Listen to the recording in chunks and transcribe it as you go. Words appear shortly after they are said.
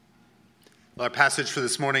Our passage for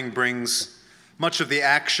this morning brings much of the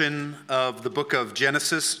action of the book of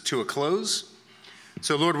Genesis to a close.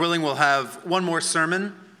 So Lord willing, we'll have one more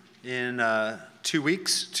sermon in 2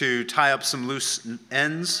 weeks to tie up some loose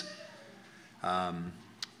ends.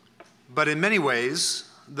 But in many ways,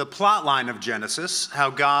 the plot line of Genesis,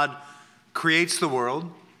 how God creates the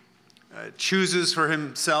world, chooses for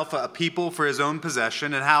himself a people for his own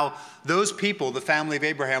possession, and how those people, the family of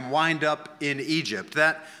Abraham, wind up in Egypt.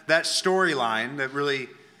 That storyline that really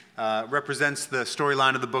represents the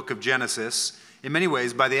storyline of the book of Genesis, in many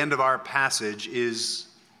ways, by the end of our passage, is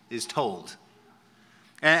told.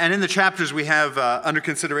 And in the chapters we have under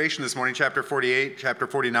consideration this morning, chapter 48, chapter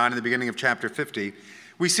 49, and the beginning of chapter 50,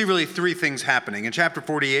 we see really three things happening. In chapter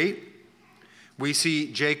 48, we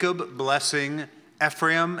see Jacob blessing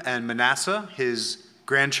Ephraim and Manasseh, his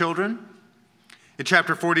grandchildren. In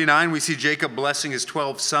chapter 49, we see Jacob blessing his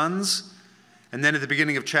 12 sons. And then at the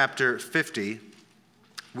beginning of chapter 50,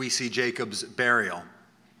 we see Jacob's burial.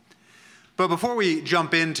 But before we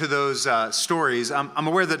jump into those stories, I'm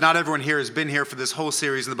aware that not everyone here has been here for this whole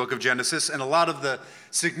series in the book of Genesis, and a lot of the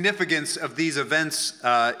significance of these events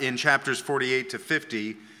in chapters 48 to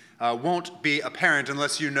 50 won't be apparent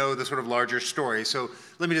unless you know the sort of larger story. So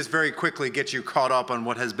let me just very quickly get you caught up on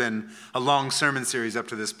what has been a long sermon series up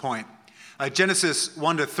to this point. Genesis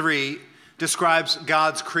 1 to 3 describes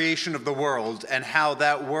God's creation of the world and how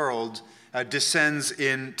that world descends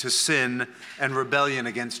into sin and rebellion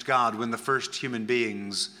against God when the first human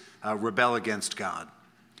beings rebel against God.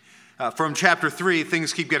 From chapter 3,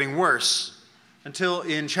 things keep getting worse until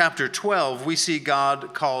in chapter 12, we see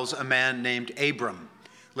God calls a man named Abram,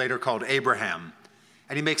 later called Abraham,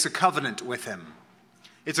 and he makes a covenant with him.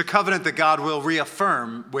 It's a covenant that God will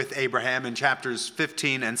reaffirm with Abraham in chapters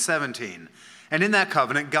 15 and 17. And in that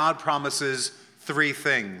covenant, God promises three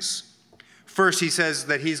things. First, he says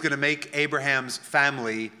that he's going to make Abraham's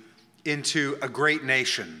family into a great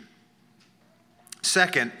nation.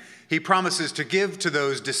 Second, he promises to give to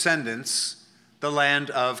those descendants the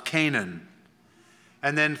land of Canaan.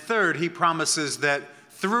 And then third, he promises that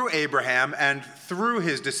through Abraham and through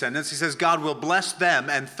his descendants, he says God will bless them,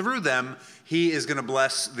 and through them, he is going to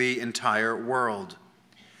bless the entire world.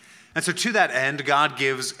 And so to that end, God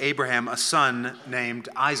gives Abraham a son named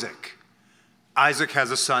Isaac. Isaac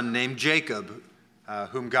has a son named Jacob,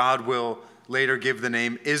 whom God will later give the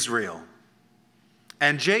name Israel.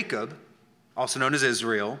 And Jacob, also known as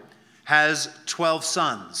Israel, has 12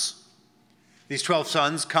 sons. These 12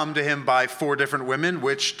 sons come to him by 4 different women,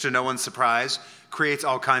 which, to no one's surprise, creates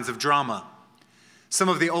all kinds of drama. Some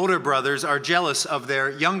of the older brothers are jealous of their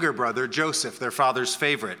younger brother, Joseph, their father's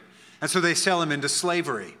favorite. And so they sell him into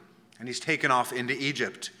slavery, and he's taken off into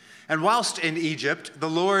Egypt. And whilst in Egypt, the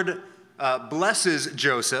Lord blesses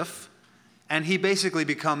Joseph, and he basically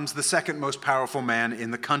becomes the second most powerful man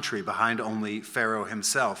in the country, behind only Pharaoh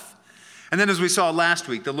himself. And then as we saw last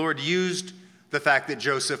week, the Lord used the fact that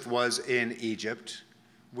Joseph was in Egypt.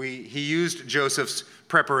 He used Joseph's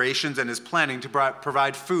preparations and his planning to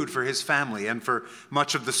provide food for his family and for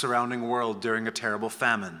much of the surrounding world during a terrible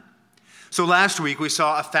famine. So last week we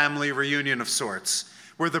saw a family reunion of sorts,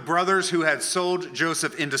 where the brothers who had sold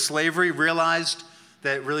Joseph into slavery realized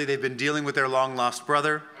that really they've been dealing with their long-lost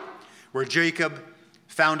brother, where Jacob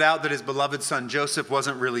found out that his beloved son Joseph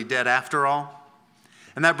wasn't really dead after all.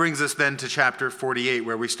 And that brings us then to chapter 48,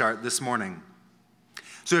 where we start this morning.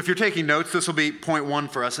 So if you're taking notes, this will be point 1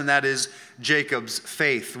 for us, and that is Jacob's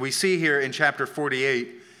faith. We see here in chapter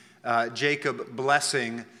 48, Jacob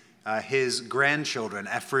blessing his grandchildren,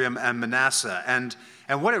 Ephraim and Manasseh. And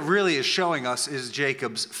what it really is showing us is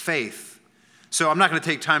Jacob's faith. So I'm not going to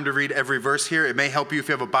take time to read every verse here. It may help you if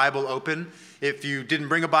you have a Bible open. If you didn't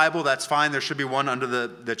bring a Bible, that's fine. There should be one under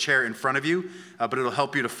the chair in front of you, but it'll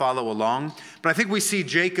help you to follow along. But I think we see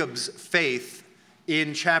Jacob's faith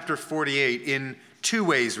in chapter 48 in 2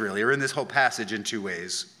 ways, really, or in this whole passage in 2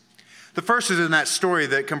 ways. The first is in that story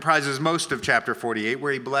that comprises most of chapter 48,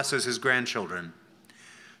 where he blesses his grandchildren.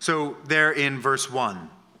 So there in verse 1,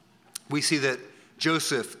 we see that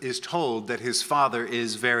Joseph is told that his father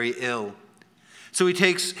is very ill. So he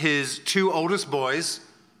takes his 2 oldest boys,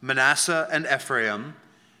 Manasseh and Ephraim,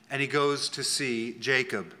 and he goes to see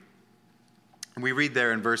Jacob. And we read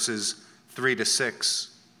there in verses 3 to 6.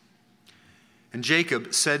 And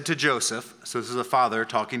Jacob said to Joseph, so this is a father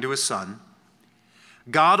talking to his son,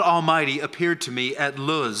 God Almighty appeared to me at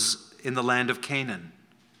Luz in the land of Canaan,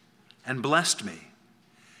 and blessed me,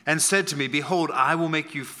 and said to me, behold, I will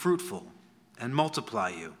make you fruitful and multiply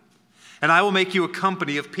you, and I will make you a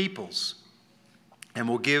company of peoples, and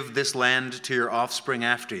will give this land to your offspring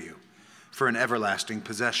after you for an everlasting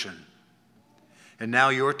possession. And now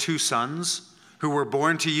your 2 sons who were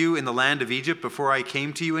born to you in the land of Egypt before I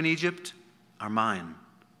came to you in Egypt, are mine.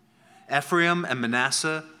 Ephraim and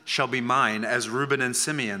Manasseh shall be mine, as Reuben and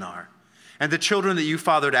Simeon are. And the children that you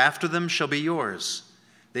fathered after them shall be yours.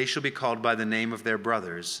 They shall be called by the name of their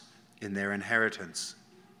brothers in their inheritance.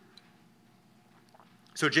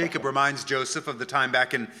 So Jacob reminds Joseph of the time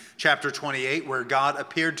back in chapter 28 where God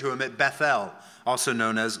appeared to him at Bethel, also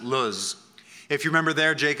known as Luz. If you remember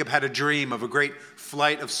there, Jacob had a dream of a great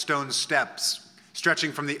flight of stone steps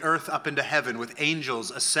stretching from the earth up into heaven with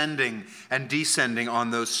angels ascending and descending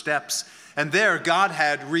on those steps. And there God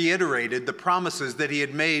had reiterated the promises that he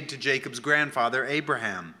had made to Jacob's grandfather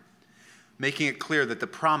Abraham, making it clear that the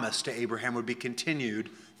promise to Abraham would be continued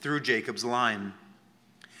through Jacob's line.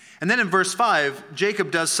 And then in verse 5,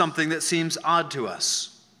 Jacob does something that seems odd to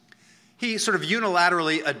us. He sort of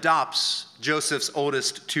unilaterally adopts Joseph's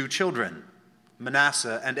oldest two children,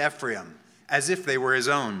 Manasseh and Ephraim, as if they were his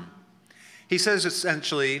own. He says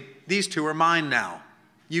essentially, these two are mine now.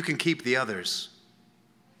 You can keep the others.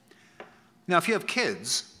 Now, if you have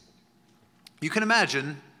kids, you can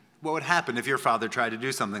imagine what would happen if your father tried to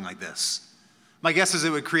do something like this. My guess is it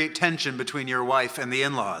would create tension between your wife and the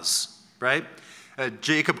in-laws, right?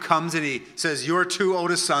 Jacob comes and he says, your two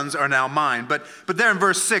oldest sons are now mine. But there in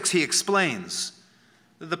verse 6, he explains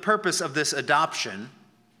that the purpose of this adoption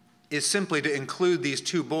is simply to include these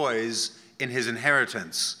two boys in his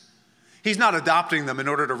inheritance. He's not adopting them in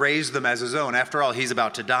order to raise them as his own. After all, he's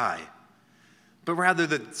about to die. But rather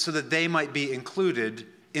so that they might be included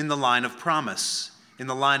in the line of promise, in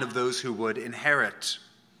the line of those who would inherit.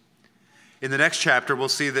 In the next chapter, we'll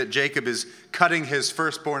see that Jacob is cutting his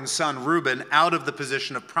firstborn son, Reuben, out of the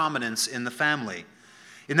position of prominence in the family.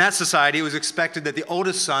 In that society, it was expected that the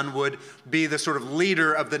oldest son would be the sort of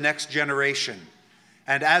leader of the next generation.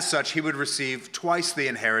 And as such, he would receive twice the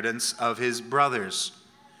inheritance of his brothers.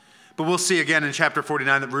 But we'll see again in chapter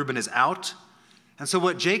 49 that Reuben is out. And so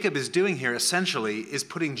what Jacob is doing here essentially is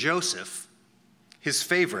putting Joseph, his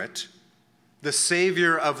favorite, the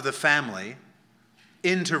savior of the family,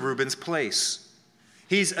 into Reuben's place.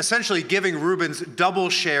 He's essentially giving Reuben's double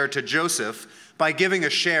share to Joseph by giving a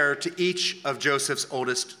share to each of Joseph's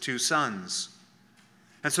oldest two sons.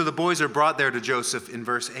 And so the boys are brought there to Joseph in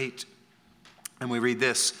verse 8. And we read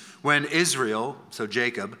this, when Israel, so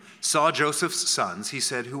Jacob, saw Joseph's sons, he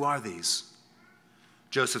said, who are these?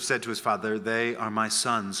 Joseph said to his father, they are my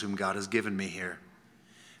sons whom God has given me here.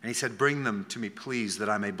 And he said, bring them to me, please, that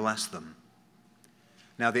I may bless them.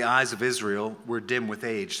 Now the eyes of Israel were dim with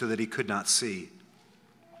age, so that he could not see.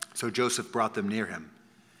 So Joseph brought them near him,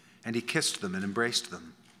 and he kissed them and embraced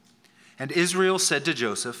them. And Israel said to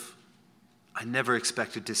Joseph, I never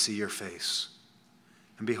expected to see your face.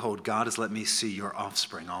 And behold, God has let me see your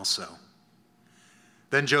offspring also.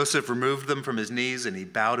 Then Joseph removed them from his knees, and he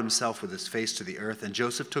bowed himself with his face to the earth. And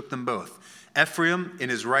Joseph took them both, Ephraim in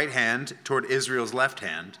his right hand toward Israel's left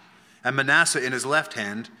hand, and Manasseh in his left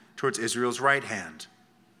hand towards Israel's right hand,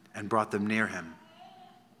 and brought them near him.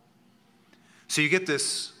 So you get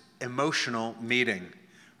this emotional meeting.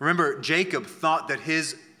 Remember, Jacob thought that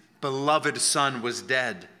his beloved son was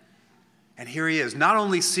dead. And here he is, not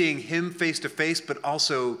only seeing him face to face, but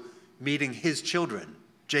also meeting his children,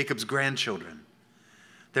 Jacob's grandchildren.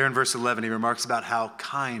 There in verse 11, he remarks about how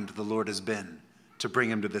kind the Lord has been to bring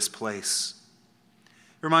him to this place.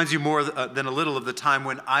 It reminds you more than a little of the time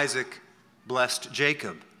when Isaac blessed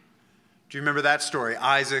Jacob. Do you remember that story?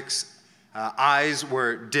 Isaac's eyes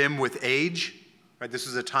were dim with age. Right? This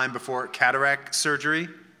was a time before cataract surgery.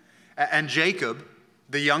 And Jacob,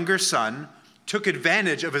 the younger son, took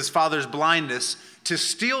advantage of his father's blindness to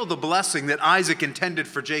steal the blessing that Isaac intended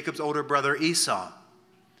for Jacob's older brother Esau.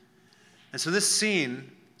 And so this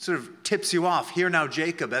scene sort of tips you off. Here now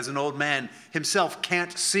Jacob, as an old man, himself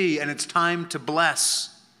can't see, and it's time to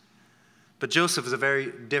bless. But Joseph is a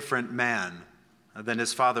very different man than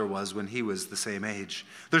his father was when he was the same age.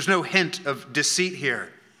 There's no hint of deceit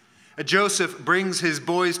here. Joseph brings his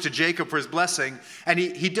boys to Jacob for his blessing, and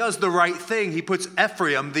he does the right thing. He puts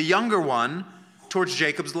Ephraim, the younger one, towards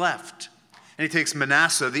Jacob's left. And he takes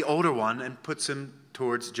Manasseh, the older one, and puts him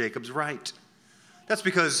towards Jacob's right. That's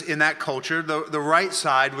because in that culture, the right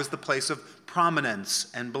side was the place of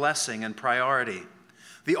prominence and blessing and priority.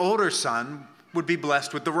 The older son would be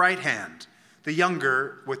blessed with the right hand, the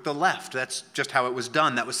younger with the left. That's just how it was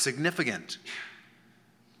done. That was significant.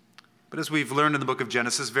 But as we've learned in the book of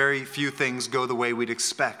Genesis, very few things go the way we'd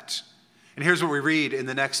expect. And here's what we read in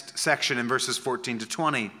the next section in verses 14 to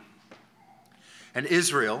 20. And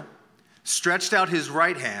Israel stretched out his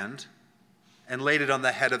right hand and laid it on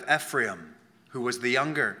the head of Ephraim, who was the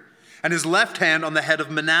younger, and his left hand on the head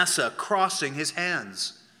of Manasseh, crossing his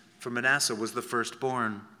hands. for Manasseh was the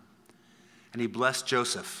firstborn. And he blessed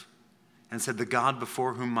Joseph and said, the God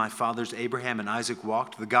before whom my fathers Abraham and Isaac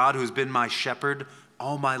walked, the God who has been my shepherd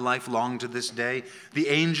all my life long to this day, the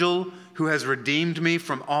angel who has redeemed me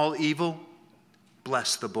from all evil,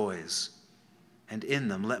 bless the boys, and in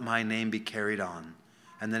them let my name be carried on,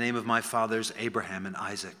 and the name of my fathers Abraham and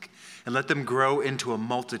Isaac, and let them grow into a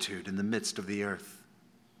multitude in the midst of the earth.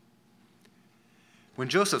 When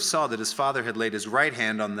Joseph saw that his father had laid his right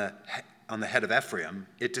hand on the head of Ephraim,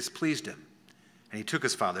 it displeased him, and he took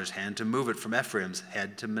his father's hand to move it from Ephraim's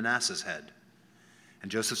head to Manasseh's head. And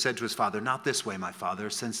Joseph said to his father, not this way, my father,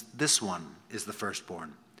 since this one is the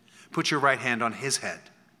firstborn. Put your right hand on his head.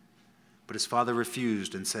 But his father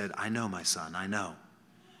refused and said, I know, my son, I know.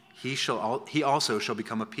 He also shall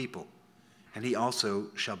become a people, and he also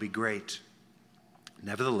shall be great.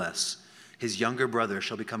 Nevertheless, his younger brother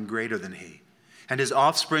shall become greater than he, and his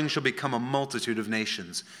offspring shall become a multitude of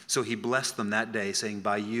nations. So he blessed them that day, saying,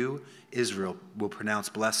 by you Israel will pronounce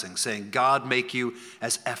blessing, saying, God make you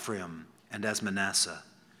as Ephraim and as Manasseh.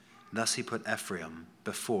 Thus he put Ephraim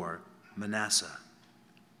before Manasseh.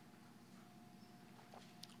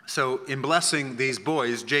 So in blessing these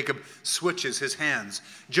boys, Jacob switches his hands.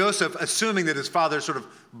 Joseph, assuming that his father's sort of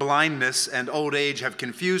blindness and old age have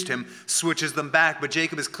confused him, switches them back. But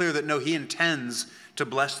Jacob is clear that no, he intends to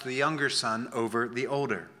bless the younger son over the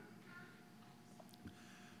older.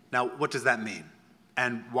 Now, what does that mean?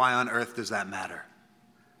 And why on earth does that matter?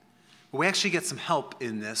 We actually get some help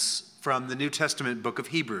in this from the New Testament book of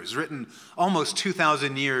Hebrews, written almost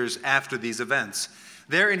 2,000 years after these events.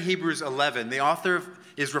 There in Hebrews 11, the author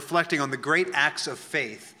is reflecting on the great acts of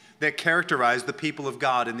faith that characterized the people of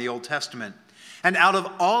God in the Old Testament. And out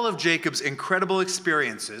of all of Jacob's incredible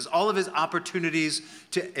experiences, all of his opportunities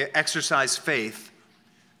to exercise faith,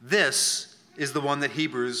 this is the one that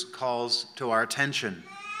Hebrews calls to our attention.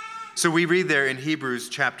 So we read there in Hebrews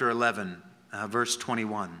chapter 11, verse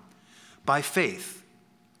 21, by faith,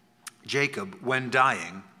 Jacob, when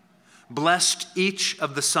dying, blessed each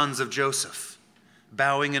of the sons of Joseph,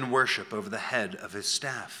 bowing in worship over the head of his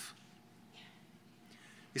staff.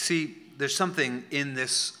 You see, there's something in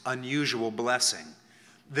this unusual blessing,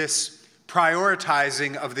 this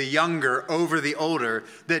prioritizing of the younger over the older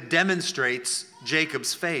that demonstrates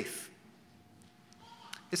Jacob's faith.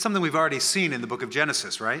 It's something we've already seen in the book of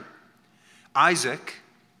Genesis, right? Isaac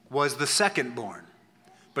was the second born,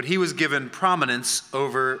 but he was given prominence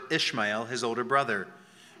over Ishmael, his older brother.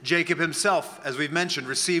 Jacob himself, as we've mentioned,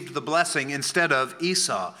 received the blessing instead of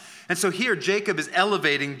Esau. And so here Jacob is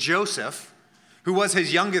elevating Joseph, who was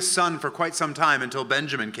his youngest son for quite some time until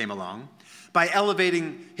Benjamin came along, by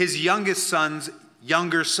elevating his youngest son's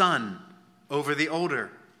younger son over the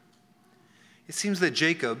older. It seems that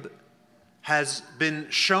Jacob has been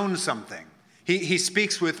shown something. He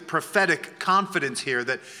speaks with prophetic confidence here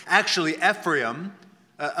that actually Ephraim,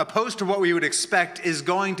 opposed to what we would expect, is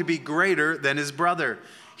going to be greater than his brother.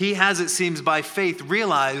 He has, it seems, by faith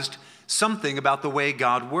realized something about the way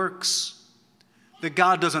God works. That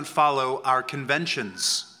God doesn't follow our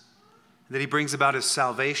conventions. That he brings about his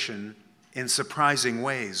salvation in surprising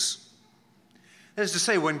ways. That is to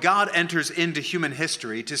say, when God enters into human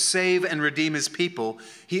history to save and redeem his people,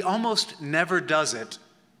 he almost never does it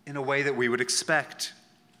in a way that we would expect.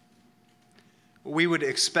 We would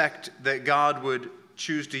expect that God would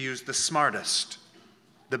choose to use the smartest,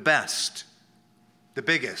 the best, the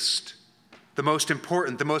biggest, the most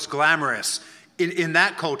important, the most glamorous, in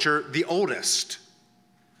that culture, the oldest,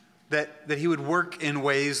 that he would work in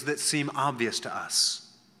ways that seem obvious to us.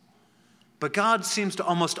 But God seems to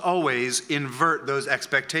almost always invert those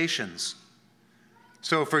expectations.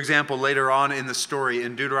 So, for example, later on in the story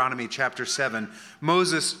in Deuteronomy chapter 7,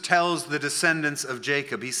 Moses tells the descendants of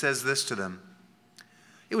Jacob, he says this to them,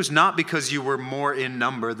 "It was not because you were more in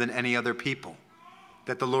number than any other people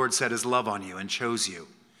that the Lord set his love on you and chose you.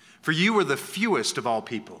 For you were the fewest of all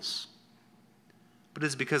peoples. But it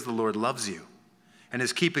is because the Lord loves you and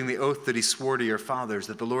is keeping the oath that he swore to your fathers,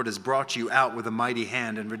 that the Lord has brought you out with a mighty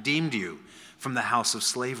hand and redeemed you from the house of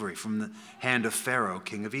slavery, from the hand of Pharaoh,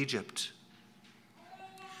 king of Egypt."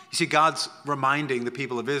 You see, God's reminding the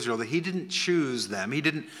people of Israel that he didn't choose them. He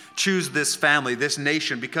didn't choose this family, this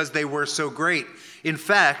nation, because they were so great. In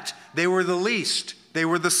fact, they were the least. They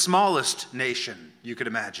were the smallest nation you could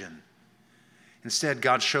imagine. Instead,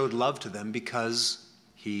 God showed love to them because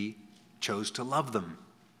he chose to love them.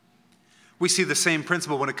 We see the same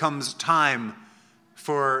principle when it comes time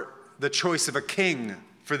for the choice of a king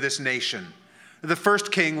for this nation. The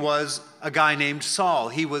first king was a guy named Saul.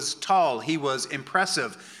 He was tall. He was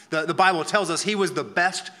impressive. The Bible tells us he was the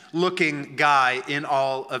best looking guy in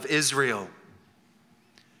all of Israel.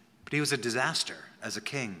 but he was a disaster as a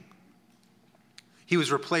king. He was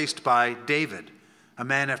replaced by David, a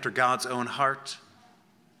man after God's own heart.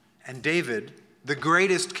 And David, the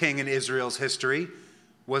greatest king in Israel's history,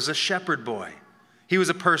 was a shepherd boy. He was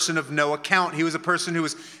a person of no account. He was a person who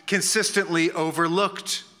was consistently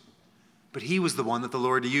overlooked. But he was the one that the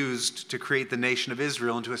Lord used to create the nation of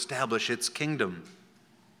Israel and to establish its kingdom.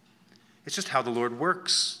 It's just how the Lord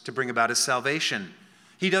works to bring about his salvation.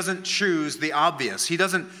 He doesn't choose the obvious. He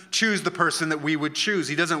doesn't choose the person that we would choose.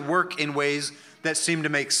 He doesn't work in ways that seem to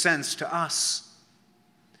make sense to us.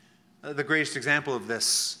 The greatest example of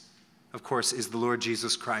this, of course, is the Lord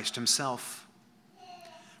Jesus Christ himself.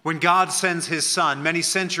 When God sends his son many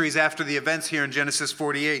centuries after the events here in Genesis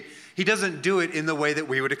 48, he doesn't do it in the way that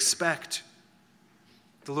we would expect.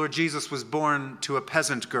 The Lord Jesus was born to a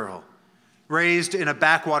peasant girl, raised in a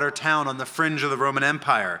backwater town on the fringe of the Roman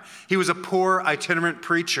Empire. He was a poor itinerant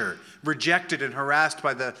preacher, rejected and harassed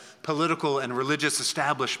by the political and religious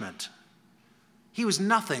establishment. He was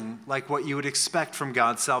nothing like what you would expect from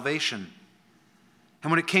God's salvation.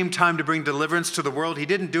 And when it came time to bring deliverance to the world, he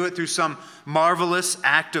didn't do it through some marvelous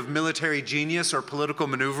act of military genius or political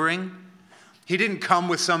maneuvering. He didn't come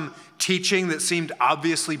with some teaching that seemed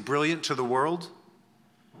obviously brilliant to the world.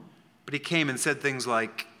 But he came and said things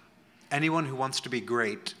like, anyone who wants to be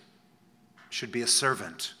great should be a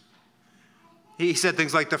servant. He said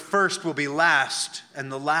things like, the first will be last,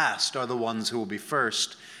 and the last are the ones who will be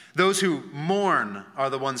first. Those who mourn are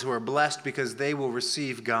the ones who are blessed because they will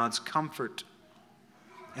receive God's comfort.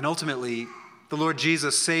 And ultimately, the Lord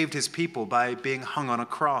Jesus saved his people by being hung on a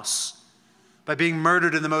cross, by being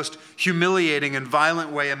murdered in the most humiliating and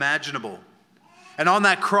violent way imaginable. And on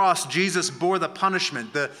that cross, Jesus bore the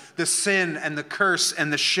punishment, the sin and the curse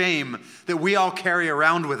and the shame that we all carry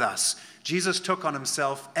around with us. Jesus took on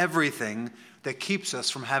himself everything that keeps us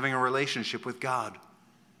from having a relationship with God.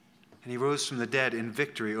 And he rose from the dead in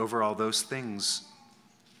victory over all those things.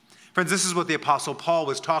 Friends, this is what the Apostle Paul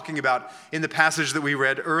was talking about in the passage that we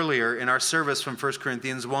read earlier in our service from 1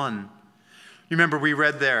 Corinthians 1. You remember we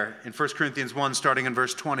read there in 1 Corinthians 1, starting in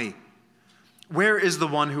verse 20. Where is the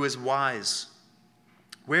one who is wise?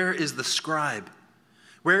 Where is the scribe?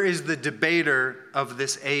 Where is the debater of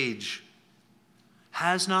this age?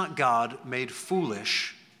 Has not God made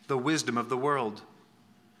foolish the wisdom of the world?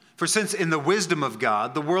 For since in the wisdom of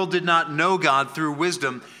God, the world did not know God through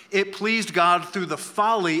wisdom, it pleased God through the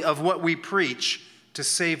folly of what we preach to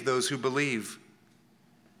save those who believe.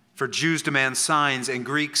 For Jews demand signs and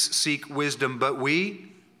Greeks seek wisdom, but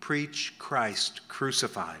we preach Christ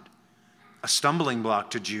crucified, a stumbling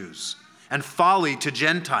block to Jews and folly to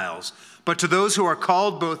Gentiles. But to those who are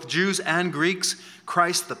called, both Jews and Greeks,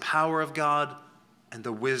 Christ the power of God and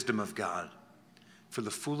the wisdom of God. For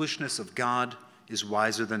the foolishness of God is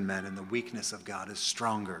wiser than men, and the weakness of God is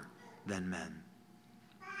stronger than men.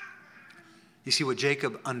 You see, what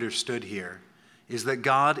Jacob understood here is that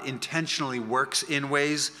God intentionally works in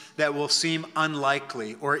ways that will seem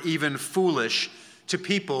unlikely or even foolish to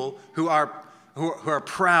people who are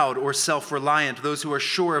proud or self-reliant, those who are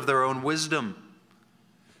sure of their own wisdom.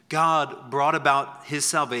 God brought about his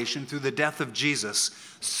salvation through the death of Jesus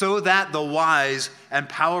so that the wise and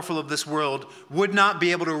powerful of this world would not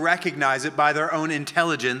be able to recognize it by their own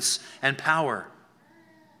intelligence and power.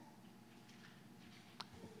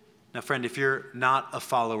 Now, friend, if you're not a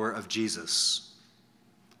follower of Jesus,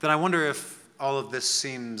 then I wonder if all of this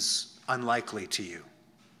seems unlikely to you.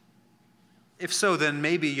 If so, then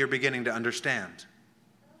maybe you're beginning to understand.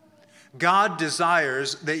 God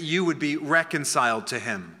desires that you would be reconciled to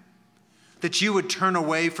him, that you would turn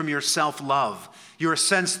away from your self-love, your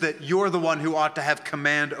sense that you're the one who ought to have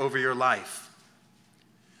command over your life.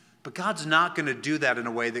 But God's not going to do that in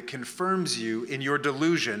a way that confirms you in your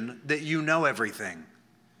delusion that you know everything.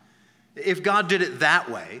 If God did it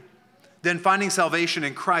that way, then finding salvation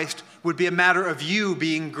in Christ would be a matter of you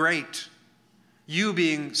being great, you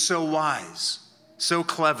being so wise, so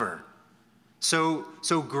clever, so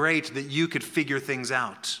great that you could figure things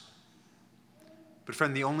out. But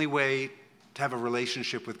friend, the only way to have a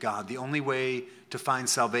relationship with God, the only way to find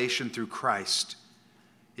salvation through Christ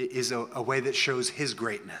is a way that shows his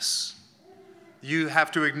greatness. You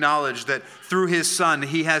have to acknowledge that through his Son,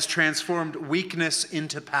 he has transformed weakness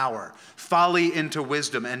into power, folly into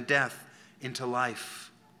wisdom, and death into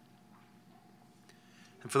life.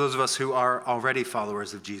 And for those of us who are already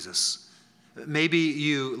followers of Jesus, maybe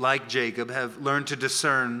you, like Jacob, have learned to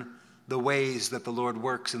discern the ways that the Lord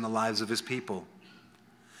works in the lives of his people.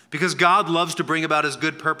 Because God loves to bring about his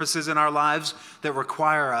good purposes in our lives that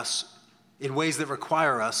require us, in ways that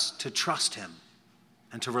require us to trust him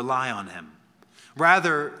and to rely on him,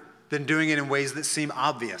 rather than doing it in ways that seem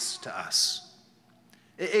obvious to us.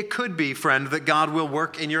 It could be, friend, that God will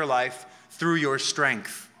work in your life through your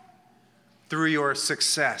strength, through your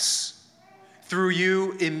success, through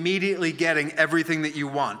you immediately getting everything that you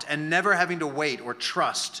want and never having to wait or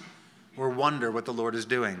trust or wonder what the Lord is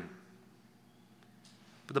doing.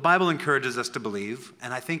 But the Bible encourages us to believe,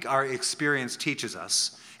 and I think our experience teaches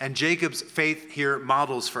us, and Jacob's faith here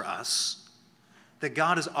models for us, that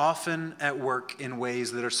God is often at work in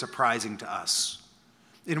ways that are surprising to us,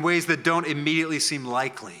 in ways that don't immediately seem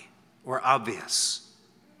likely or obvious.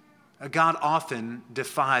 God often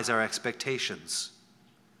defies our expectations.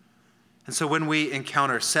 And so when we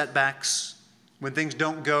encounter setbacks, when things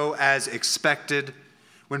don't go as expected,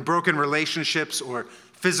 when broken relationships or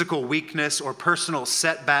physical weakness or personal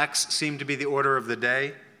setbacks seem to be the order of the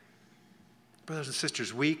day, brothers and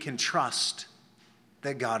sisters, we can trust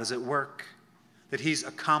that God is at work, that he's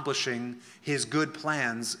accomplishing his good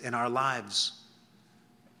plans in our lives.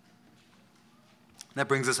 That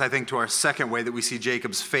brings us, I think, to our second way that we see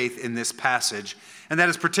Jacob's faith in this passage, and that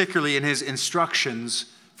is particularly in his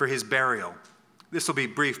instructions for his burial. This will be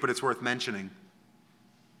brief, but it's worth mentioning.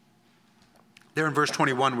 There in verse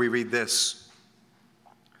 21, we read this.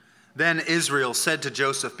 Then Israel said to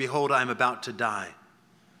Joseph, "Behold, I am about to die,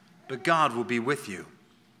 but God will be with you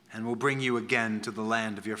and will bring you again to the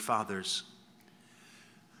land of your fathers."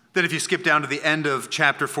 Then if you skip down to the end of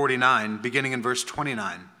chapter 49, beginning in verse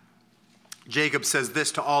 29, Jacob says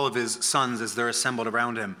this to all of his sons as they're assembled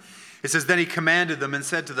around him. It says, "Then he commanded them and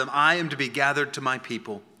said to them, I am to be gathered to my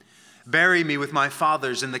people. Bury me with my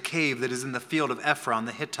fathers in the cave that is in the field of Ephron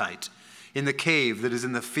the Hittite, in the cave that is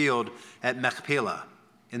in the field at Machpelah,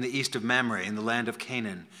 in the east of Mamre, in the land of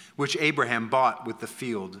Canaan, which Abraham bought with the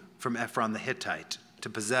field from Ephron the Hittite to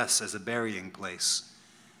possess as a burying place.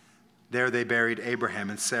 There they buried Abraham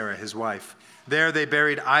and Sarah his wife. There they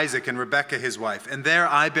buried Isaac and Rebekah his wife. And there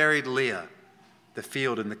I buried Leah. The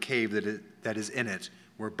field and the cave that is in it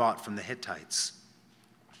were bought from the Hittites."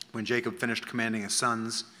 When Jacob finished commanding his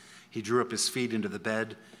sons, he drew up his feet into the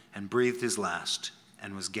bed and breathed his last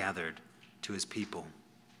and was gathered to his people.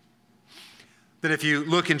 Then if you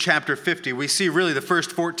look in chapter 50, we see really the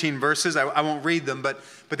first 14 verses. I won't read them, but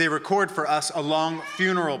they record for us a long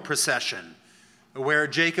funeral procession where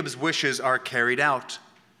Jacob's wishes are carried out.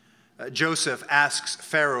 Joseph asks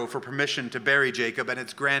Pharaoh for permission to bury Jacob, and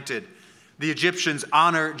it's granted. The Egyptians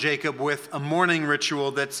honor Jacob with a mourning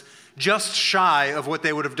ritual that's just shy of what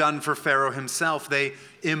they would have done for Pharaoh himself. They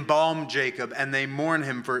embalm Jacob, and they mourn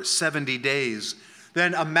him for 70 days.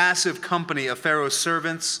 Then a massive company of Pharaoh's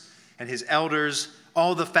servants and his elders,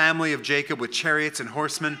 all the family of Jacob with chariots and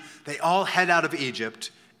horsemen, they all head out of Egypt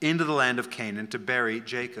into the land of Canaan to bury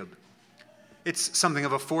Jacob. It's something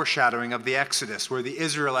of a foreshadowing of the Exodus, where the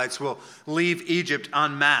Israelites will leave Egypt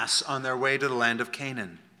en masse on their way to the land of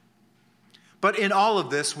Canaan. But in all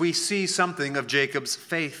of this, we see something of Jacob's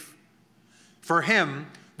faith. For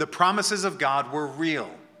him, the promises of God were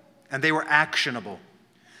real, and they were actionable.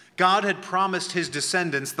 God had promised his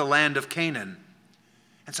descendants the land of Canaan,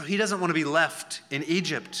 and so he doesn't want to be left in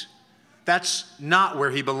Egypt. That's not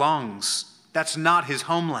where he belongs. That's not his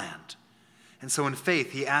homeland. And so in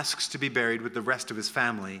faith, he asks to be buried with the rest of his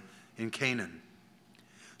family in Canaan.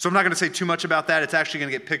 So I'm not going to say too much about that. It's actually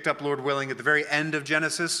going to get picked up, Lord willing, at the very end of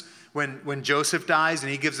Genesis when Joseph dies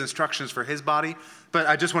and he gives instructions for his body. But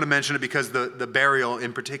I just want to mention it because the burial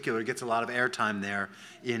in particular gets a lot of airtime there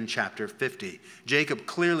in chapter 50. Jacob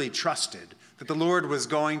clearly trusted that the Lord was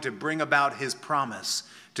going to bring about his promise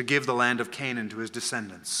to give the land of Canaan to his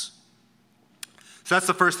descendants. So that's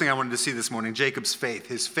the first thing I wanted to see this morning, Jacob's faith.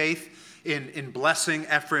 His faith in blessing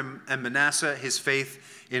Ephraim and Manasseh, his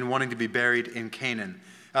faith in wanting to be buried in Canaan.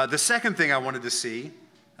 The second thing I wanted to see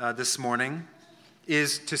this morning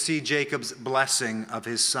is to see Jacob's blessing of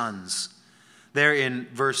his sons. There in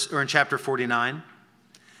chapter 49,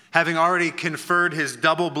 having already conferred his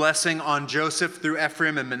double blessing on Joseph through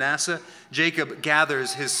Ephraim and Manasseh, Jacob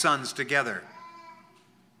gathers his sons together.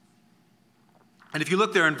 And if you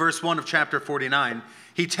look there in verse 1 of chapter 49,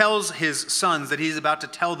 he tells his sons that he's about to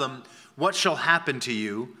tell them what shall happen to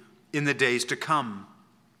you in the days to come.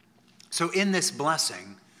 So in this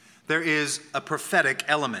blessing, there is a prophetic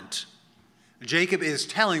element. Jacob is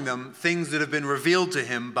telling them things that have been revealed to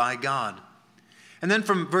him by God. And then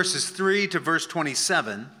from verses 3 to verse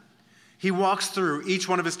 27, he walks through each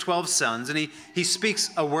one of his 12 sons, and he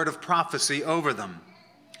speaks a word of prophecy over them.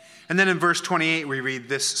 And then in verse 28, we read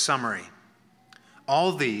this summary.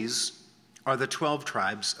 All these are the 12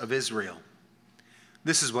 tribes of Israel.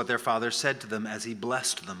 This is what their father said to them as he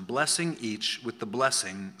blessed them, blessing each with the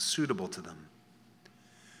blessing suitable to them.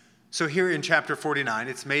 So here in chapter 49,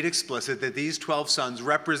 it's made explicit that these 12 sons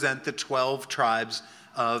represent the 12 tribes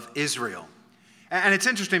of Israel. And it's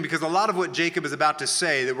interesting because a lot of what Jacob is about to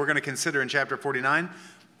say that we're going to consider in chapter 49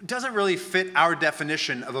 doesn't really fit our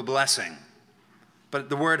definition of a blessing. But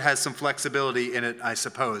the word has some flexibility in it, I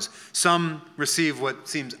suppose. Some receive what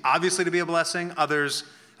seems obviously to be a blessing, others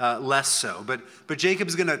less so. But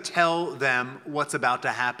Jacob's going to tell them what's about to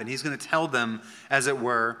happen. He's going to tell them, as it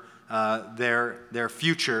were, their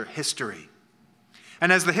future history.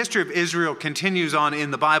 And as the history of Israel continues on in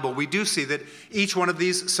the Bible, we do see that each one of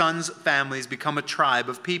these sons' families become a tribe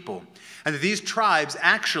of people. And that these tribes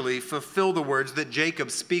actually fulfill the words that Jacob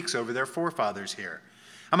speaks over their forefathers here.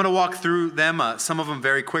 I'm going to walk through them, some of them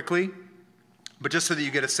very quickly, but just so that you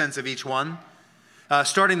get a sense of each one.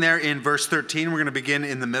 Starting there in verse 13, we're going to begin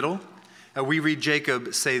in the middle. We read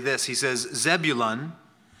Jacob say this. He says, Zebulun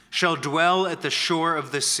shall dwell at the shore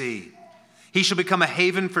of the sea. He shall become a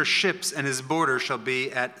haven for ships, and his border shall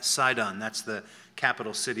be at Sidon. That's the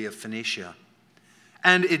capital city of Phoenicia.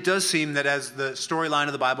 And it does seem that as the storyline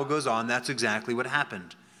of the Bible goes on, that's exactly what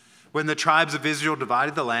happened. When the tribes of Israel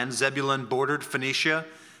divided the land, Zebulun bordered Phoenicia,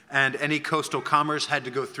 and any coastal commerce had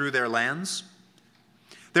to go through their lands.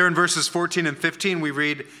 There in verses 14 and 15, we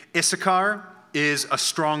read, Issachar is a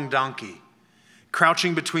strong donkey,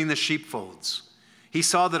 crouching between the sheepfolds. He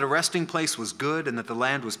saw that a resting place was good and that the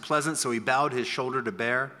land was pleasant, so he bowed his shoulder to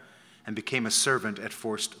bear and became a servant at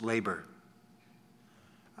forced labor.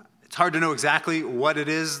 It's hard to know exactly what it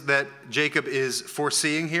is that Jacob is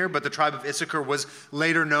foreseeing here, but the tribe of Issachar was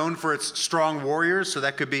later known for its strong warriors, so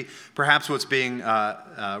that could be perhaps what's being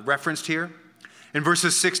referenced here. In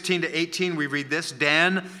verses 16 to 18, we read this,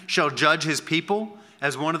 Dan shall judge his people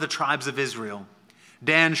as one of the tribes of Israel.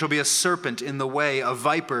 Dan shall be a serpent in the way, a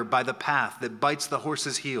viper by the path that bites the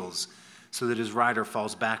horse's heels so that his rider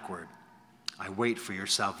falls backward. I wait for your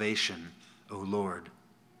salvation, O Lord.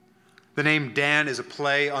 The name Dan is a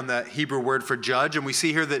play on the Hebrew word for judge, and we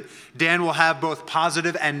see here that Dan will have both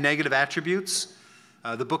positive and negative attributes.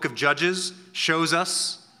 The book of Judges shows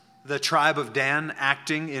us the tribe of Dan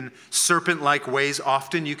acting in serpent-like ways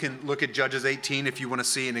often. You can look at Judges 18 if you want to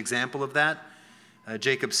see an example of that.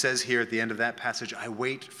 Jacob says here at the end of that passage, I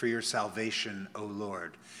wait for your salvation, O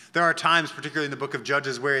Lord. There are times, particularly in the book of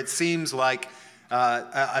Judges, where it seems like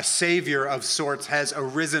a savior of sorts has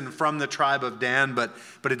arisen from the tribe of Dan, but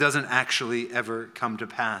it doesn't actually ever come to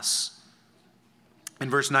pass.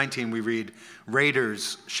 In verse 19 we read,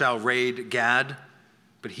 Raiders shall raid Gad,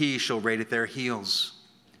 but he shall raid at their heels.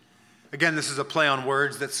 Again, this is a play on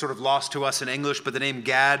words that's sort of lost to us in English, but the name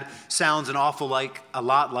Gad sounds a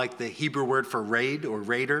lot like the Hebrew word for raid or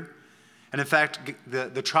raider. And in fact,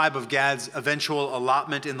 the tribe of Gad's eventual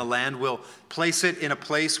allotment in the land will place it in a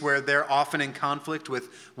place where they're often in conflict with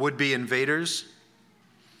would-be invaders.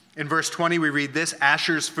 In verse 20, we read this,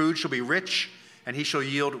 Asher's food shall be rich, and he shall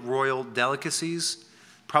yield royal delicacies,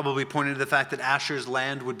 probably pointing to the fact that Asher's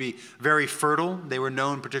land would be very fertile. They were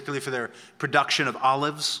known particularly for their production of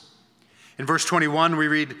olives. In verse 21, we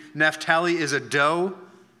read, Naphtali is a doe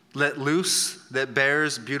let loose that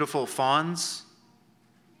bears beautiful fawns.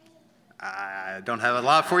 I don't have a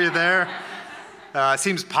lot for you there.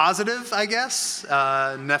 Seems positive, I guess.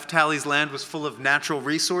 Naphtali's land was full of natural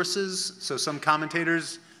resources, so some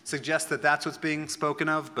commentators suggest that that's what's being spoken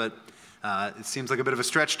of, but it seems like a bit of a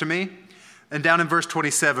stretch to me. And down in verse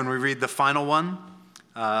 27, we read the final one.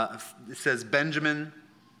 It says, Benjamin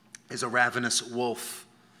is a ravenous wolf,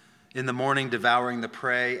 in the morning devouring the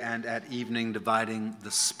prey, and at evening dividing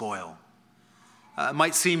the spoil. It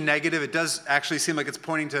might seem negative. It does actually seem like it's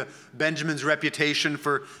pointing to Benjamin's reputation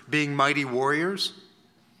for being mighty warriors.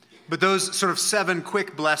 But those sort of 7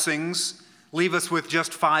 quick blessings leave us with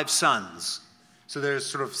just 5 sons. So there's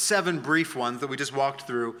sort of 7 brief ones that we just walked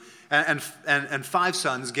through, and 5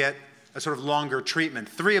 sons get a sort of longer treatment.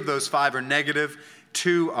 3 of those 5 are negative,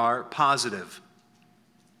 2 are positive.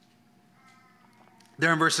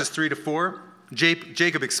 There in verses 3 to 4,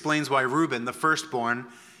 Jacob explains why Reuben, the firstborn,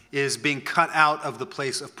 is being cut out of the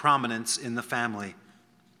place of prominence in the family.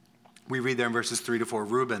 We read there in verses 3 to 4,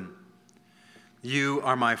 Reuben, you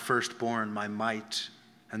are my firstborn, my might,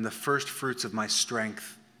 and the first fruits of my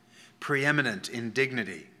strength, preeminent in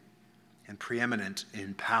dignity and preeminent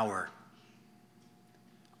in power.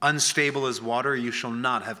 Unstable as water, you shall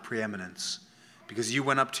not have preeminence, because you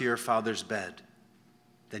went up to your father's bed,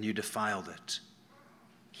 then you defiled it.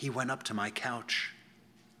 He went up to my couch.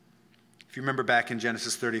 If you remember back in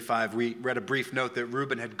Genesis 35, we read a brief note that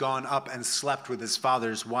Reuben had gone up and slept with his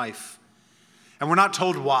father's wife. And we're not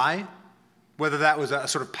told why. whether that was a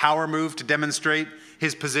sort of power move to demonstrate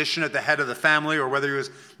his position at the head of the family or whether he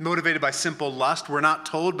was motivated by simple lust, we're not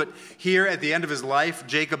told. But here at the end of his life,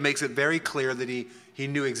 Jacob makes it very clear that he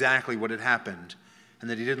knew exactly what had happened and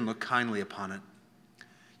that he didn't look kindly upon it.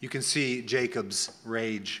 You can see Jacob's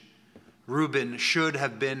rage. Reuben should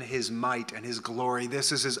have been his might and his glory.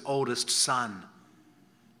 This is his oldest son.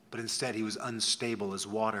 But instead he was unstable as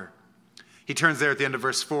water. He turns there at the end of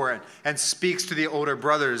verse 4 and speaks to the older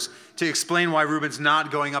brothers to explain why Reuben's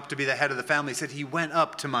not going up to be the head of the family. He said, he went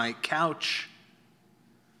up to my couch.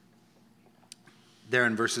 There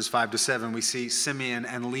in verses 5 to 7, we see Simeon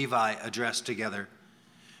and Levi addressed together.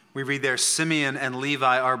 We read there, Simeon and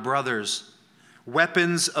Levi are brothers.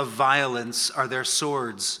 Weapons of violence are their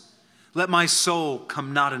swords. Let my soul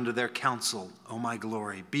come not into their counsel, O my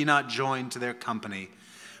glory. Be not joined to their company.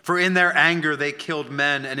 For in their anger they killed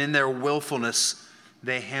men, and in their willfulness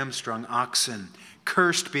they hamstrung oxen.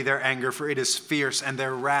 Cursed be their anger, for it is fierce, and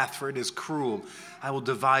their wrath, for it is cruel. I will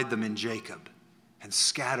divide them in Jacob and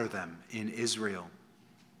scatter them in Israel.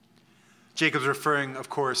 Jacob's referring, of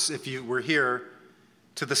course, if you were here,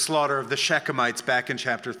 to the slaughter of the Shechemites back in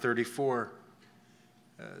chapter 34.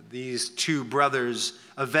 These two brothers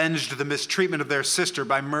avenged the mistreatment of their sister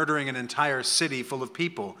by murdering an entire city full of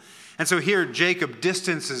people. And so here Jacob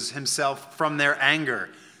distances himself from their anger.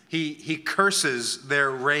 He curses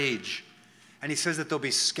their rage. And he says that they'll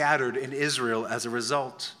be scattered in Israel as a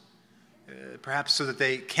result. Perhaps so that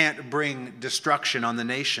they can't bring destruction on the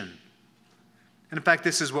nation. And in fact,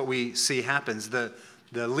 this is what we see happens. The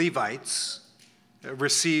Levites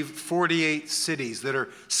receive 48 cities that are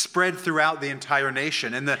spread throughout the entire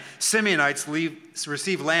nation. And the Simeonites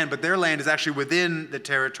receive land, but their land is actually within the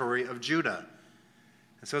territory of Judah.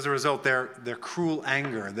 And so as a result, their cruel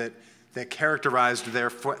anger that characterized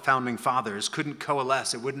their founding fathers couldn't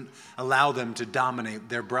coalesce. It wouldn't allow them to dominate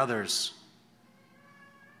their brothers.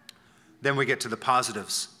 Then we get to the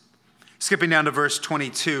positives. Skipping down to verse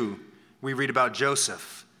 22, we read about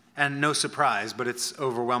Joseph. And no surprise, but it's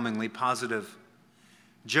overwhelmingly positive.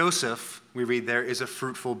 Joseph, we read there, is a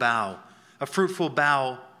fruitful bough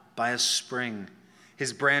by a spring.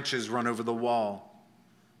 His branches run over the wall.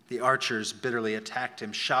 The archers bitterly attacked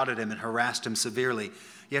him, shot at him, and harassed him severely.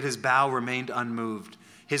 Yet his bough remained unmoved.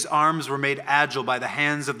 His arms were made agile by the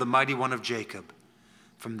hands of the mighty one of Jacob.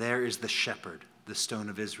 From there is the shepherd, the stone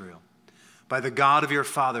of Israel. By the God of your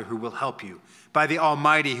father who will help you, by the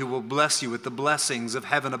Almighty who will bless you with the blessings of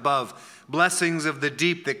heaven above, blessings of the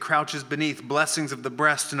deep that crouches beneath, blessings of the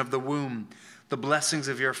breast and of the womb. The blessings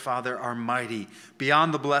of your father are mighty,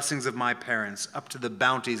 beyond the blessings of my parents, up to the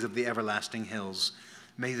bounties of the everlasting hills.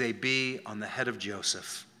 May they be on the head of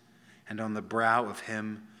Joseph and on the brow of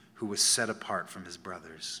him who was set apart from his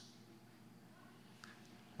brothers.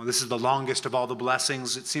 Well, this is the longest of all the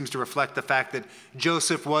blessings. It seems to reflect the fact that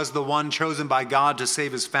Joseph was the one chosen by God to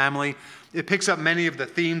save his family. It picks up many of the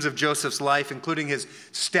themes of Joseph's life, including his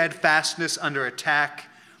steadfastness under attack,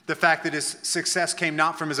 the fact that his success came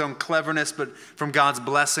not from his own cleverness, but from God's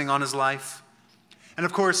blessing on his life. And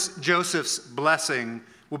of course, Joseph's blessing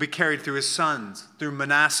will be carried through his sons, through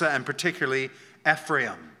Manasseh and particularly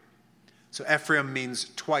Ephraim. So Ephraim means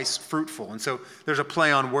twice fruitful. And so there's a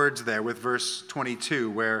play on words there with verse 22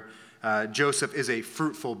 where Joseph is a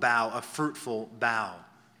fruitful bough, a fruitful bough.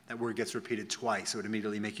 That word gets repeated twice. It would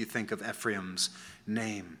immediately make you think of Ephraim's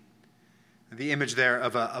name. The image there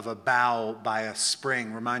of a bough by a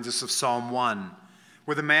spring reminds us of Psalm 1,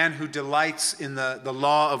 where the man who delights in the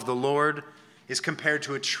law of the Lord is compared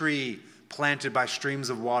to a tree planted by streams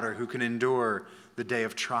of water who can endure the day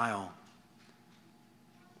of trial.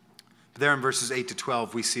 There in verses 8 to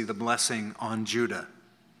 12, we see the blessing on Judah.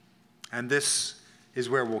 And this is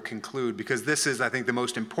where we'll conclude, because this is, I think, the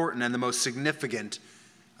most important and the most significant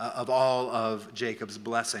of all of Jacob's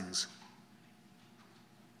blessings.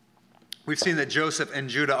 We've seen that Joseph and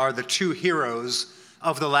Judah are the two heroes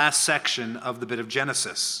of the last section of the bit of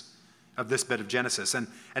Genesis, of this bit of Genesis. And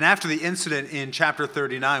after the incident in chapter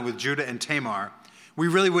 39 with Judah and Tamar, we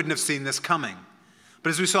really wouldn't have seen this coming. But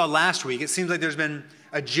as we saw last week, it seems like there's been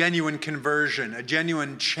a genuine conversion, a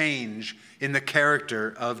genuine change in the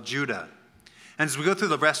character of Judah. And as we go through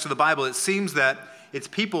the rest of the Bible, it seems that it's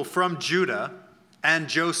people from Judah and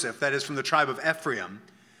Joseph, that is from the tribe of Ephraim,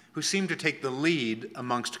 who seem to take the lead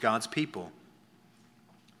amongst God's people.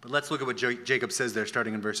 But let's look at what Jacob says there,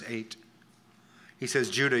 starting in verse 8. He says,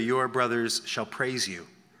 Judah, your brothers shall praise you.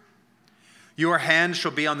 Your hand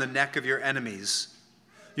shall be on the neck of your enemies.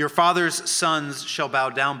 Your father's sons shall bow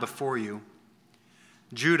down before you.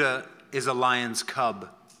 Judah is a lion's cub.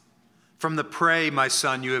 From the prey, my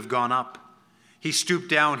son, you have gone up. He stooped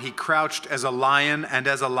down, he crouched as a lion and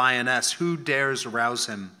as a lioness. Who dares rouse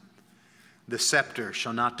him? The scepter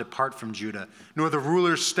shall not depart from Judah, nor the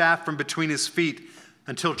ruler's staff from between his feet,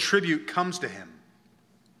 until tribute comes to him,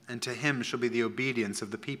 and to him shall be the obedience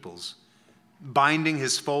of the peoples. Binding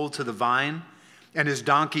his foal to the vine, and his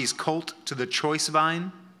donkey's colt to the choice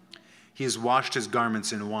vine, he has washed his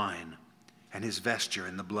garments in wine, and his vesture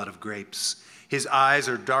in the blood of grapes. His eyes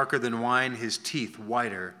are darker than wine, his teeth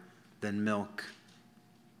whiter than milk.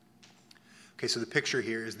 Okay, so the picture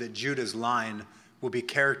here is that Judah's line will be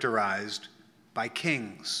characterized by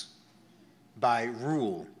kings, by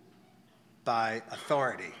rule, by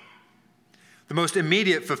authority. The most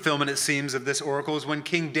immediate fulfillment, it seems, of this oracle is when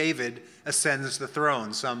King David ascends the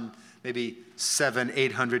throne, some maybe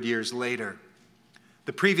 700-800 years later.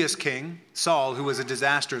 The previous king, Saul, who was a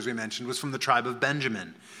disaster, as we mentioned, was from the tribe of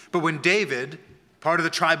Benjamin. But when David, part of the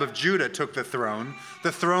tribe of Judah, took the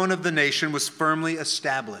throne of the nation was firmly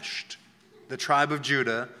established. The tribe of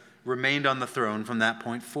Judah remained on the throne from that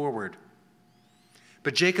point forward.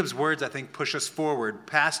 But Jacob's words, I think, push us forward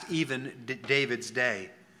past even David's day.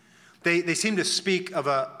 They seem to speak of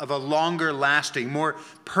a longer lasting, more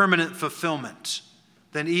permanent fulfillment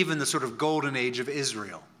than even the sort of golden age of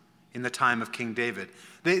Israel in the time of King David.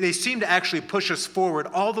 They seem to actually push us forward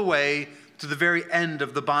all the way to the very end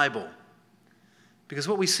of the Bible. Because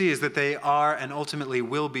what we see is that they are and ultimately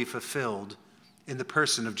will be fulfilled in the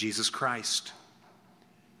person of Jesus Christ.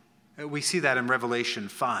 We see that in Revelation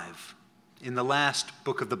 5, in the last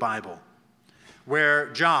book of the Bible,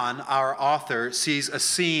 where John, our author, sees a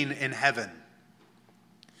scene in heaven.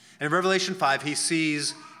 And in Revelation 5, he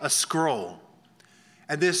sees a scroll.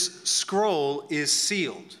 And this scroll is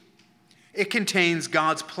sealed. It contains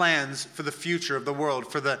God's plans for the future of the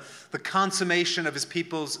world, for the consummation of his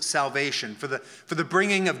people's salvation, for the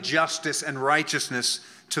bringing of justice and righteousness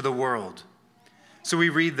to the world. So we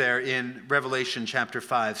read there in Revelation chapter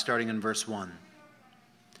 5, starting in verse 1.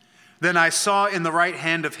 Then I saw in the right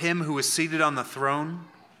hand of him who was seated on the throne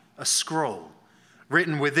a scroll,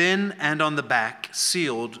 written within and on the back,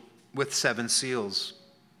 sealed with 7 seals.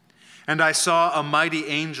 And I saw a mighty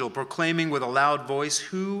angel proclaiming with a loud voice,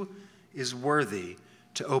 "Who is worthy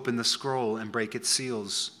to open the scroll and break its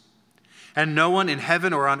seals?" And no one in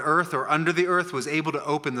heaven or on earth or under the earth was able to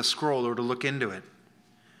open the scroll or to look into it.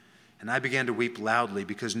 And I began to weep loudly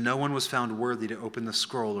because no one was found worthy to open the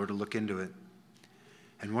scroll or to look into it.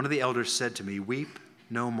 And one of the elders said to me, "Weep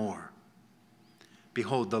no more.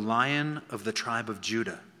 Behold, the Lion of the tribe of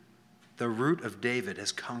Judah, the Root of David,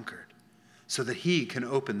 has conquered, so that he can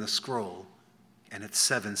open the scroll and its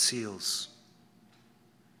 7 seals."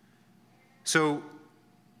 So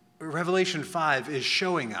Revelation 5 is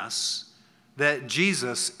showing us that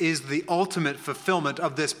Jesus is the ultimate fulfillment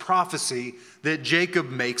of this prophecy that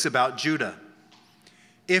Jacob makes about Judah.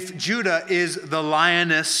 If Judah is the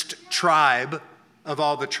lionest tribe of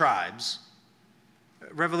all the tribes,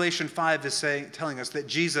 Revelation 5 is telling us that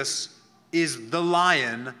Jesus is the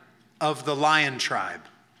lion of the lion tribe.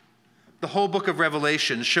 The whole book of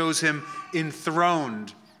Revelation shows him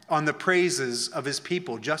enthroned on the praises of his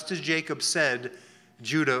people, just as Jacob said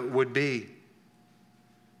Judah would be.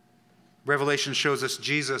 Revelation shows us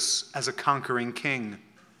Jesus as a conquering king,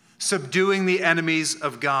 subduing the enemies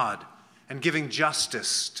of God and giving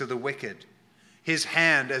justice to the wicked. His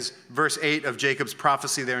hand, as verse 8 of Jacob's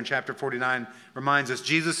prophecy there in chapter 49 reminds us,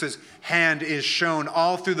 Jesus' hand is shown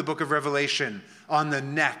all through the book of Revelation on the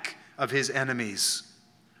neck of his enemies.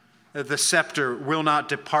 The scepter will not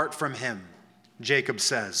depart from him, Jacob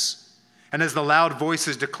says. And as the loud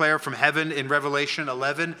voices declare from heaven in Revelation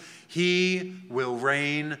 11, he will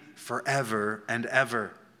reign forever and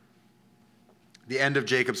ever. The end of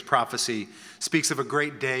Jacob's prophecy speaks of a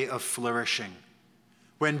great day of flourishing,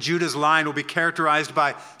 when Judah's line will be characterized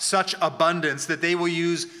by such abundance that they will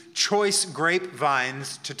use choice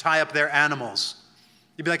grapevines to tie up their animals.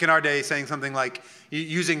 You'd be like in our day saying something like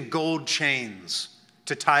using gold chains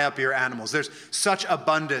to tie up your animals. There's such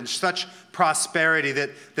abundance, such prosperity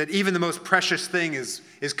that even the most precious thing is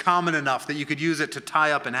common enough that you could use it to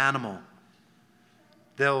tie up an animal.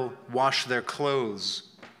 They'll wash their clothes,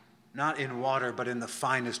 not in water, but in the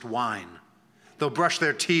finest wine. They'll brush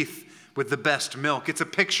their teeth with the best milk. It's a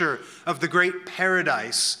picture of the great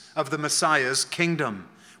paradise of the Messiah's kingdom,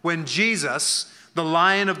 when Jesus, the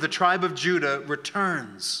Lion of the tribe of Judah,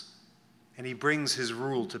 returns and he brings his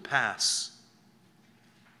rule to pass.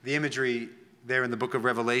 The imagery there in the book of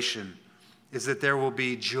Revelation is that there will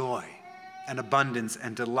be joy and abundance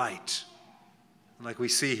and delight, like we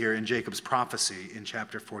see here in Jacob's prophecy in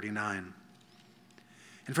chapter 49.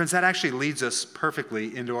 And friends, that actually leads us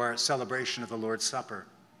perfectly into our celebration of the Lord's Supper.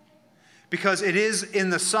 because it is in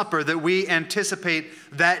the supper that we anticipate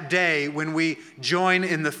that day when we join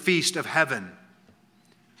in the feast of heaven,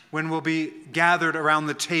 when we'll be gathered around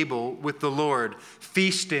the table with the Lord,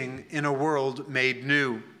 feasting in a world made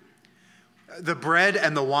new. The bread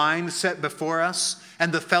and the wine set before us,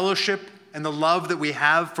 and the fellowship and the love that we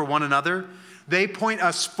have for one another, they point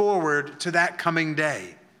us forward to that coming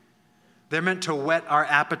day. They're meant to whet our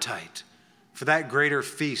appetite for that greater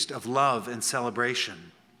feast of love and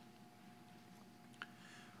celebration.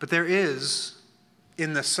 But there is,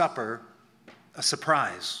 in the supper, a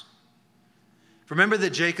surprise. Remember that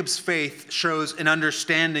Jacob's faith shows an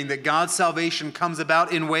understanding that God's salvation comes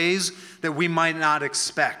about in ways that we might not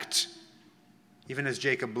expect, even as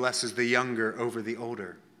Jacob blesses the younger over the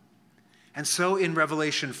older. And so in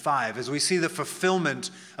Revelation 5, as we see the fulfillment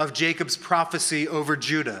of Jacob's prophecy over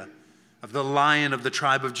Judah, of the Lion of the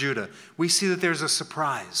tribe of Judah, we see that there's a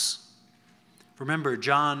surprise. Remember,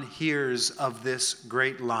 John hears of this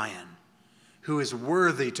great Lion who is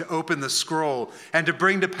worthy to open the scroll and to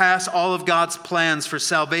bring to pass all of God's plans for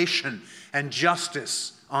salvation and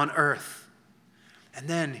justice on earth. And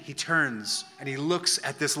then he turns and he looks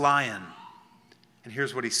at this Lion, and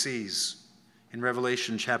here's what he sees in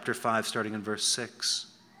Revelation chapter 5, starting in verse 6.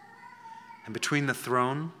 And between the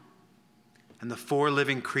throne and the 4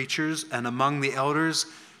 living creatures and among the elders,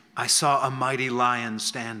 I saw a mighty lion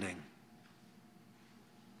standing.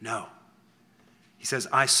 No. He says,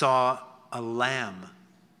 I saw a lamb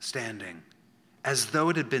standing, as though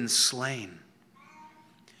it had been slain,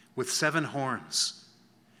 with 7 horns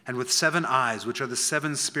and with 7 eyes, which are the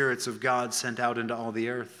 7 spirits of God sent out into all the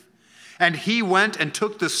earth. And he went and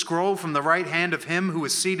took the scroll from the right hand of him who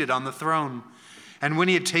was seated on the throne. And when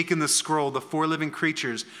he had taken the scroll, the 4 living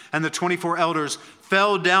creatures and the 24 elders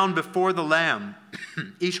fell down before the Lamb,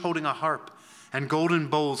 each holding a harp and golden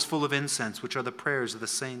bowls full of incense, which are the prayers of the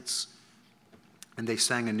saints. And they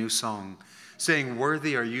sang a new song, saying,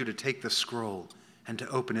 Worthy are you to take the scroll and to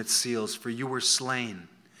open its seals, for you were slain.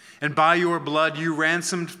 And by your blood you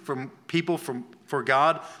ransomed from people for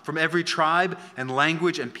God from every tribe and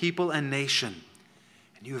language and people and nation.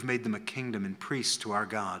 And you have made them a kingdom and priests to our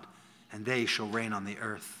God, and they shall reign on the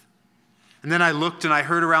earth. And then I looked and I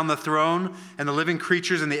heard around the throne and the living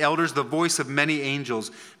creatures and the elders the voice of many angels,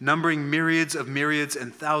 numbering myriads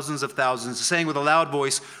and thousands of thousands, saying with a loud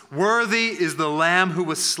voice, Worthy is the Lamb who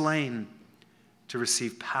was slain to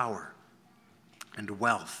receive power and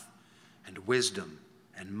wealth and wisdom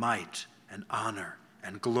and might and honor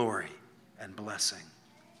and glory and blessing.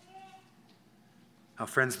 Now,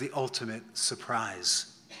 friends, the ultimate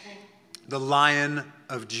surprise, the Lion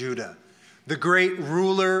of Judah, the great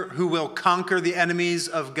ruler who will conquer the enemies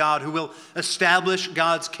of God, who will establish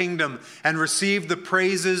God's kingdom and receive the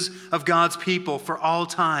praises of God's people for all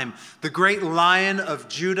time. The great Lion of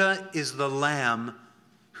Judah is the Lamb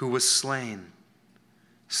who was slain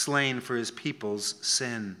for his people's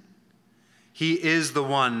sin. He is the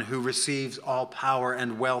one who receives all power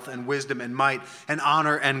and wealth and wisdom and might and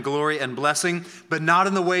honor and glory and blessing, but not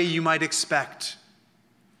in the way you might expect.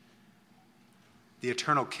 The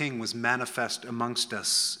eternal King was manifest amongst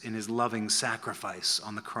us in his loving sacrifice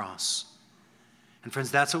on the cross. And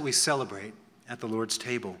friends, that's what we celebrate at the Lord's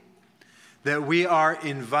table. That we are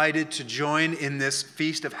invited to join in this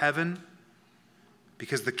feast of heaven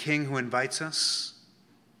because the King who invites us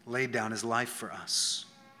laid down his life for us.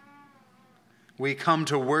 We come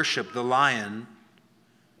to worship the Lion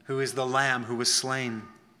who is the Lamb who was slain.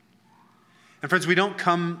 And friends, we don't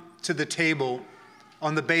come to the table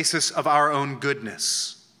on the basis of our own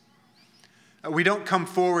goodness. We don't come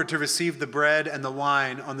forward to receive the bread and the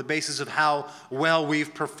wine on the basis of how well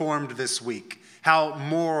we've performed this week, how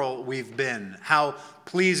moral we've been, how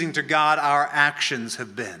pleasing to God our actions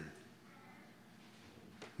have been.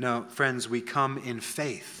 No, friends, we come in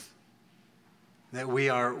faith that we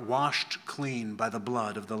are washed clean by the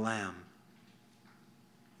blood of the Lamb.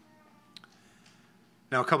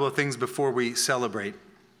 Now, a couple of things before we celebrate.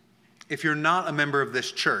 If you're not a member of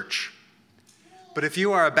this church, but if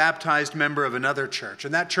you are a baptized member of another church,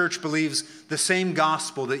 and that church believes the same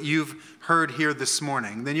gospel that you've heard here this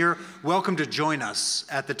morning, then you're welcome to join us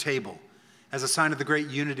at the table as a sign of the great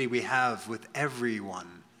unity we have with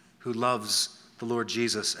everyone who loves the Lord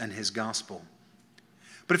Jesus and his gospel.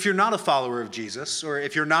 But if you're not a follower of Jesus, or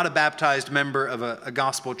if you're not a baptized member of a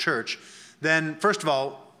gospel church, then first of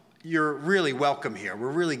all, you're really welcome here.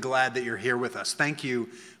 We're really glad that you're here with us. Thank you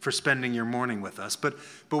for spending your morning with us. But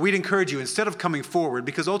we'd encourage you, instead of coming forward,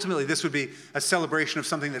 because ultimately this would be a celebration of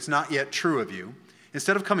something that's not yet true of you,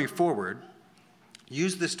 instead of coming forward,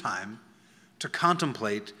 use this time to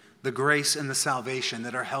contemplate the grace and the salvation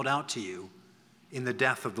that are held out to you in the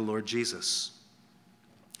death of the Lord Jesus.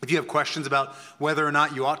 If you have questions about whether or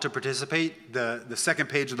not you ought to participate, the second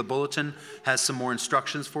page of the bulletin has some more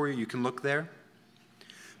instructions for you. You can look there.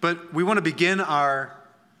 But we want to begin our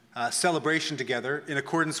celebration together in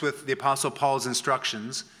accordance with the Apostle Paul's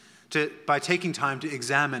instructions by taking time to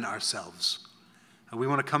examine ourselves. We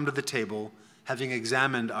want to come to the table having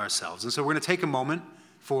examined ourselves. And so we're going to take a moment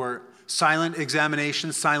for silent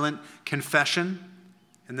examination, silent confession,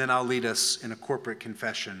 and then I'll lead us in a corporate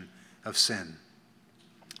confession of sin.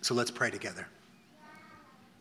 So let's pray together.